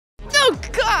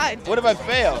God. What if I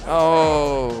fail?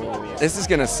 Oh, this is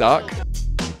gonna suck.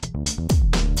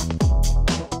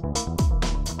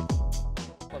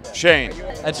 Shane.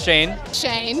 That's Shane.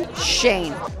 Shane.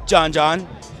 Shane. John.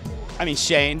 I mean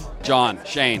Shane. John.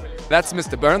 Shane. That's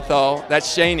Mr. Bernthal. That's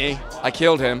Shaney. I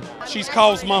killed him. She's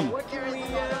Carl's mum.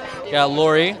 Got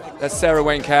Lori. That's Sarah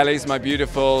Wayne Callies, my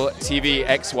beautiful TV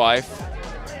ex-wife.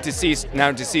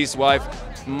 Now deceased wife.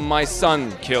 My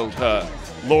son killed her.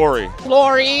 Lori.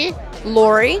 Lori.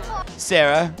 Lori.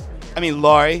 Sarah. I mean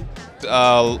Laurie.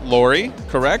 Lori.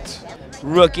 Correct.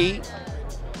 Rookie.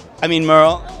 I mean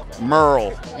Merle.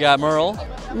 Merle. Got Merle.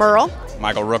 Merle.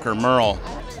 Michael Rooker. Merle.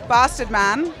 Bastard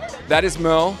man. That is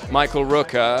Merle, Michael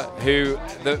Rooker, who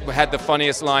had the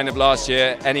funniest line of last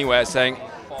year anywhere, saying,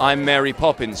 "I'm Mary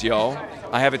Poppins, y'all."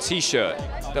 I have a T-shirt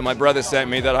that my brother sent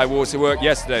me that I wore to work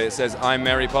yesterday. It says, "I'm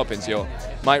Mary Poppins, y'all."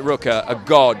 Mike Rooker, a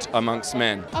god amongst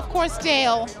men. Of course,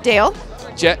 Dale. Dale.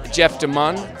 Jeff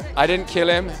DeMunn. I didn't kill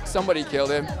him. Somebody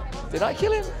killed him. Did I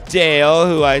kill him? Dale,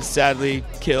 who I sadly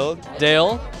killed.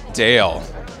 Dale. Dale.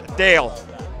 Dale.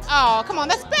 Oh, come on,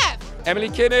 that's Beth. Emily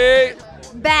Kinney.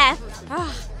 Beth.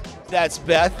 That's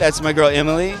Beth. That's my girl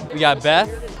Emily. We got Beth.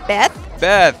 Beth.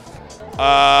 Beth.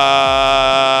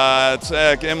 It's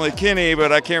Emily Kinney,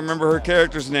 but I can't remember her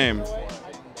character's name.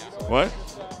 What?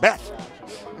 Beth.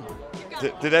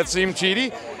 Did that seem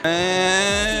cheaty?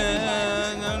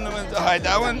 Hide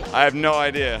that one. I have no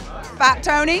idea. Fat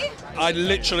Tony. I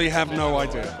literally have no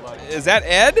idea. Is that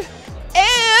Ed?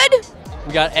 Ed.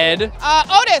 We got Ed.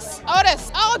 Otis.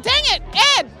 Oh, dang it.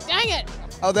 Ed. Dang it.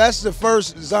 Oh, that's the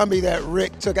first zombie that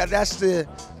Rick took out. That's the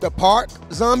park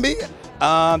zombie.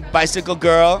 Bicycle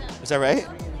girl. Is that right?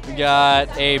 We got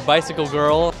a bicycle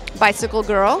girl. Bicycle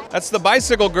girl. That's the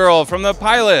bicycle girl from the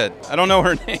pilot. I don't know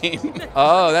her name.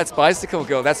 Oh, that's Bicycle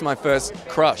Girl. That's my first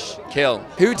crush. Kill.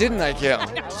 Who didn't I kill?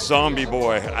 Zombie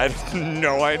boy. I have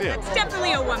no idea. It's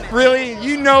definitely a woman. Really?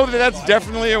 You know that that's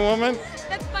definitely a woman?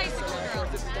 That's Bicycle Girl.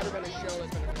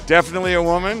 Definitely a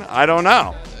woman? I don't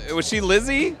know. Was she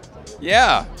Lizzie?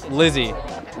 Yeah. Lizzie.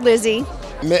 Lizzie.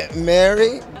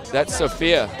 Mary. That's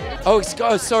Sophia. Oh,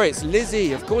 sorry, it's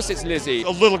Lizzie. Of course it's Lizzie. A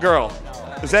little girl.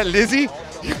 Is that Lizzie?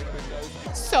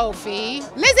 Sophie.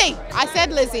 Lizzie. I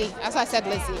said Lizzie. That's why I said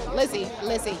Lizzie.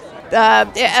 Lizzie.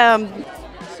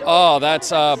 Oh, that's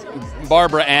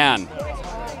Barbara Ann.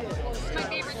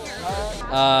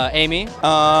 Amy.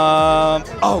 What?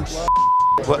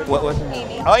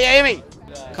 Amy. Oh yeah, Amy.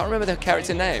 Can't remember the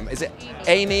character name. Is it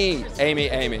Amy?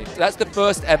 Amy. That's the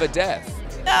first ever death.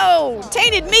 No.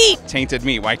 Tainted meat. Tainted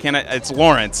meat. Why can't I? It's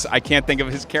Lawrence. I can't think of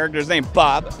his character's name.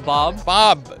 Bob.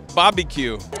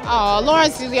 Barbecue. Oh,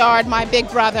 Lawrence Gilliard, my big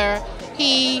brother.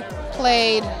 He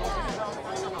played.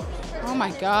 Oh my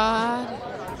God.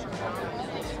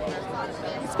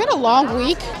 It's been a long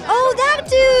week. Oh, that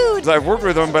dude. I've worked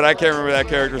with him, but I can't remember that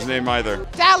character's name either.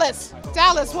 Dallas.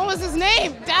 What was his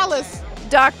name? Dallas.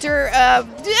 Dr.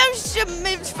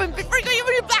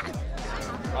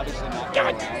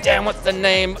 God damn, what's the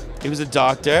name? He was a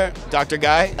doctor. Doctor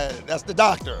guy. That's the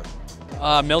doctor.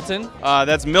 Milton.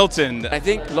 That's Milton. I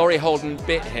think Laurie Holden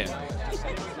bit him.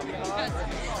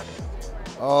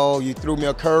 Oh, you threw me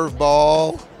a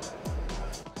curveball.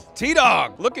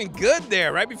 T-Dog, looking good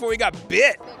there, right before he got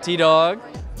bit. T-Dog.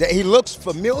 He looks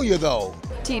familiar though.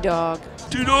 T-Dog.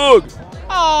 T-Dog.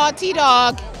 Oh,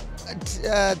 T-Dog.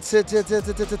 It's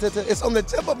on the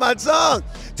tip of my tongue.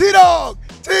 T-Dog.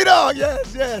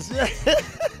 Yes.